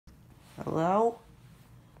Hello?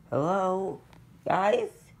 Hello? Guys?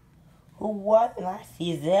 Who won last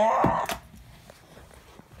season?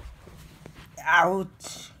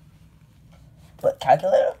 Ouch. What,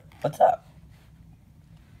 calculator? What's up?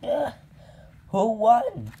 Yeah. Who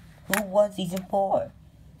won? Who won season 4?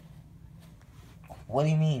 What do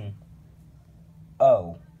you mean?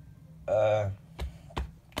 Oh.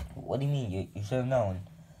 What do you mean? You should have known.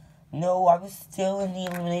 No, I was still in the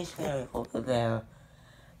elimination area over there.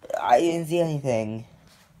 I didn't see anything.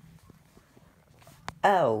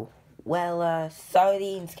 Oh. Well,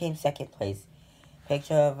 Sardines came second place.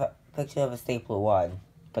 Picture of a stapler won.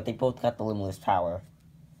 But they both got the limitless power.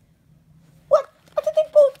 What? How did they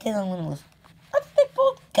both get unlimited? How did they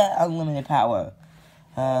both get unlimited power?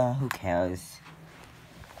 Who cares?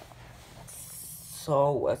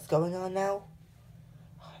 So, what's going on now?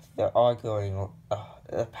 They're arguing.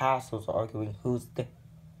 The pastors are arguing who's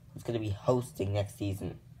gonna be hosting next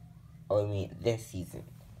season. Or I mean, this season.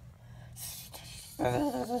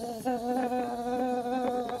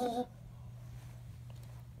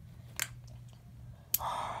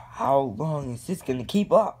 How long is this gonna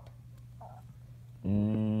keep up?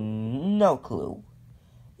 No clue.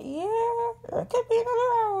 Yeah, it could be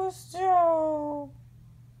another hour still.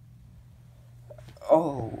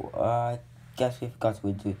 Oh, I guess we forgot to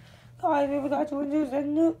introduce. Guys, we forgot to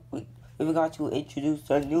introduce we forgot to introduce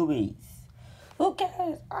the newbies. Who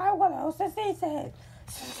cares? I want to host the season.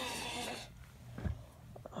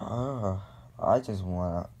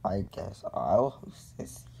 I guess I'll host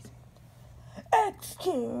this season.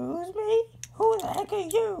 Excuse me? Who the heck are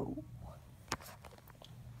you?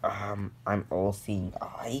 I'm All-Seeing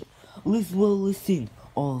Eye. Listen,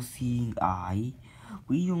 All-Seeing Eye.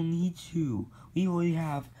 We don't need you. We already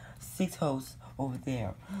have 6 hosts over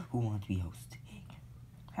there who want to be hosting.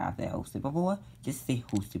 Have they hosted before? Just say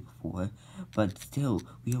hosted before. But still,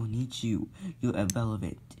 we don't need you. You're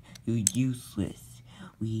irrelevant. You're useless.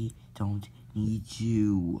 We don't need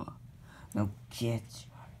you. Now get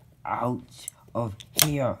out of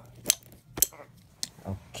here.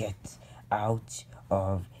 Now get out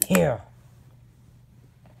of here.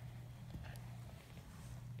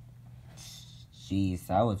 Jeez,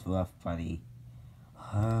 that was rough, buddy.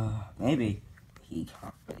 Maybe he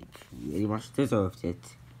pretty much deserved it.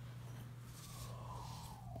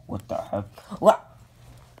 What the heck? What?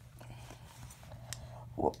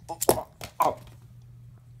 Oh.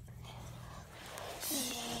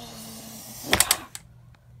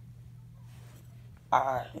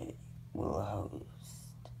 I will host.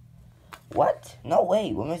 What? No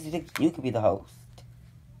way. What makes you think you could be the host?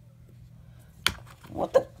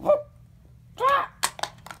 What the? What? Ah!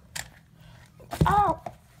 Ow!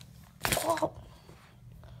 Oh!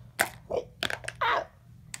 Wait! Ow!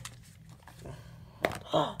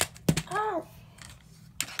 Ow!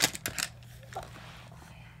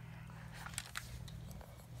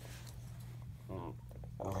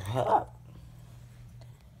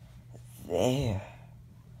 There.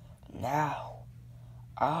 Now,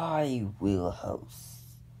 I will host.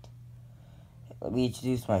 Let me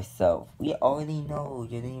introduce myself. We already know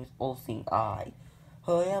your name is All-Seeing Eye.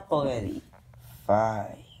 Hurry up already.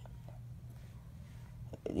 Fine.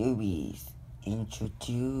 Newbies,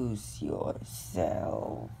 introduce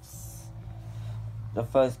yourselves. The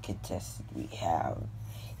first contestant we have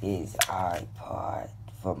is iPod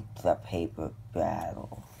from the Paper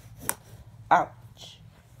Battle. Ouch.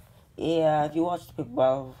 Yeah, if you watched the Paper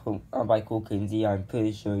Battle from Michael Kinsey, I'm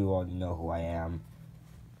pretty sure you already know who I am.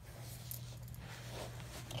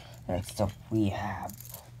 Next up, we have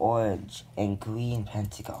Orange and Green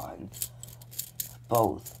Pentagon,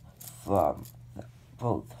 both from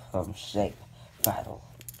Shape Battle.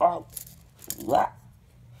 Oh, what?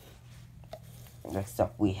 Next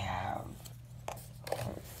up, we have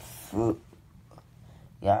fruit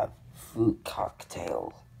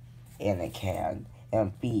cocktail in a can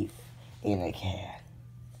and beef in a can.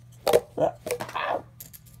 Ow.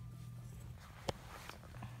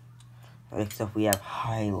 Next up, we have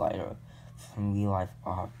highlighter from Real Life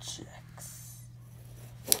Objects.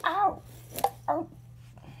 Ow! Ow!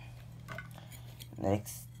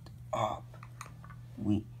 Next up,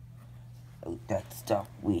 we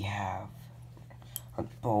have a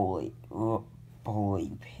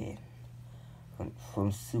bowling pin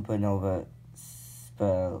from Supernova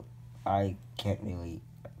Spell. I can't really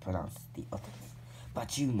pronounce the other name,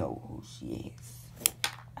 but you know who she is.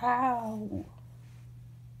 Ow!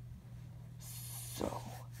 So,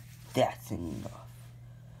 that's enough.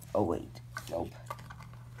 Oh wait, nope.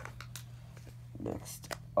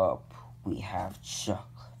 Next up, we have Chuck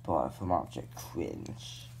Bar from Object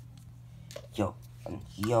Cringe.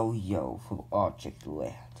 Yo-Yo from Object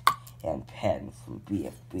Land. and Pen from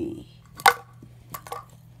BFB.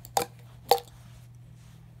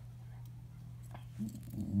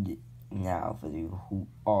 Now for the Who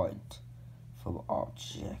Art from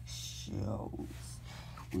Object Shows.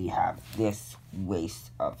 We have This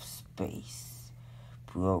Waste of Space,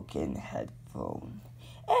 Broken Headphone.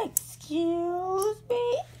 Excuse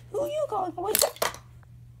me? Who you calling?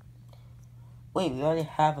 Wait, we already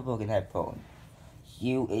have a broken headphone.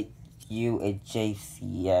 You and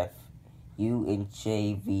JCF, you and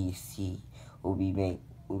JVC will be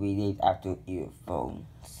named after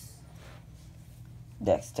earphones.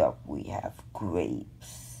 Next up, we have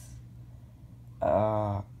Grapes.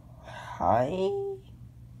 Hi?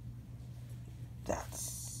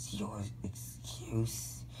 That's your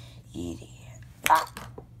excuse, idiot.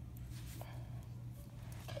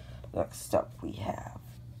 Next up, we have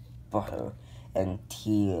Butter and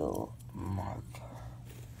Teal Marker.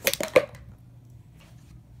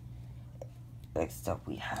 Next up,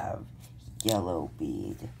 we have Yellow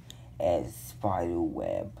Bead and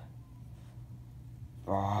Spiderweb.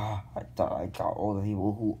 I thought I got all the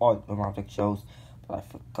people who aren't from Object Shows, but I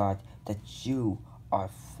forgot that you are.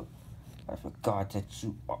 I forgot that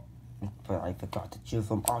you're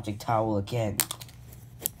from Object Tower again.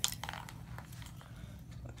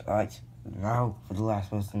 Alright, now for the last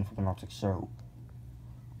person from an Object Show.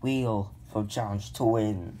 Wheel from Challenge to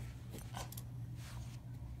Win.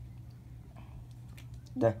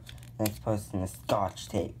 The next person is Scotch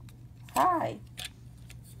Tape. Hi.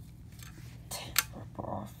 Rip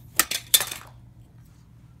off.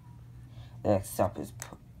 Next up is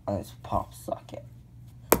Pop Socket.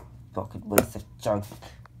 Broken waste of junk.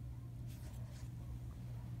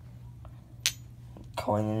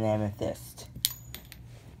 Coin and Amethyst.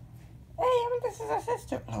 Hey, Amethyst is our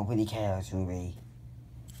sister. Nobody cares, Ruby.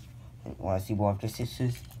 And want to see more of your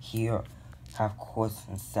sisters? Here, have Quartz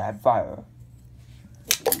and Sapphire.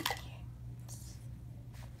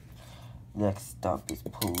 Next up is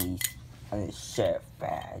Police and a Sheriff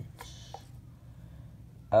Badge.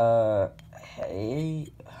 Hey,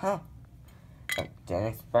 huh? I didn't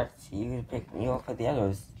expect you to pick me up for the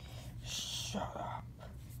others. Shut up.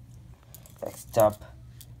 Next up,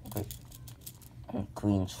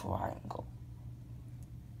 Green Triangle.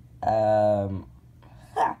 I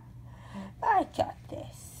got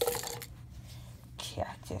this.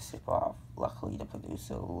 Cactus Evolve. Luckily, the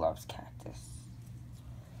producer loves Cactus.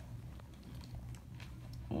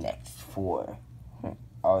 Next for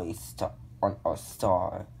our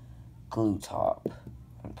star, Glue Top,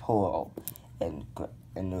 and Pearl, and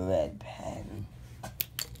Red Pen.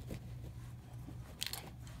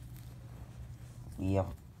 We have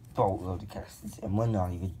a boatload of characters, and we're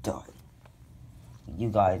not even done. You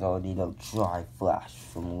guys already know Dry Flash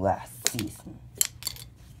from last season.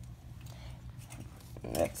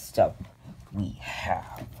 Next up, we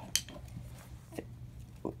have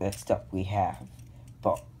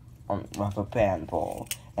Rubber Band Ball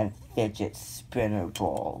and Fidget Spinner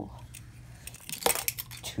Ball.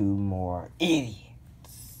 Two more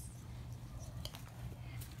idiots.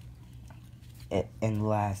 And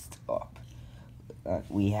last up,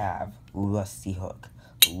 we have Rusty Hook,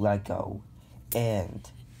 Lego, and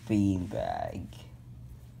Beanbag.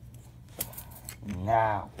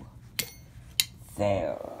 Now,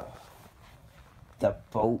 there, the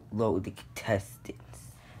boatload of contestants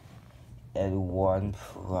and one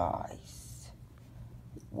prize.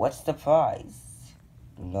 What's the prize?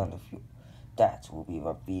 None of you. That will be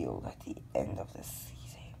revealed at the end of the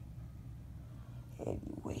season.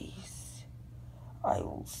 Anyways, I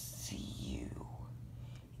will see you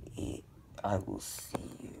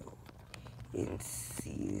in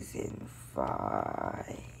season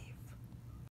 5.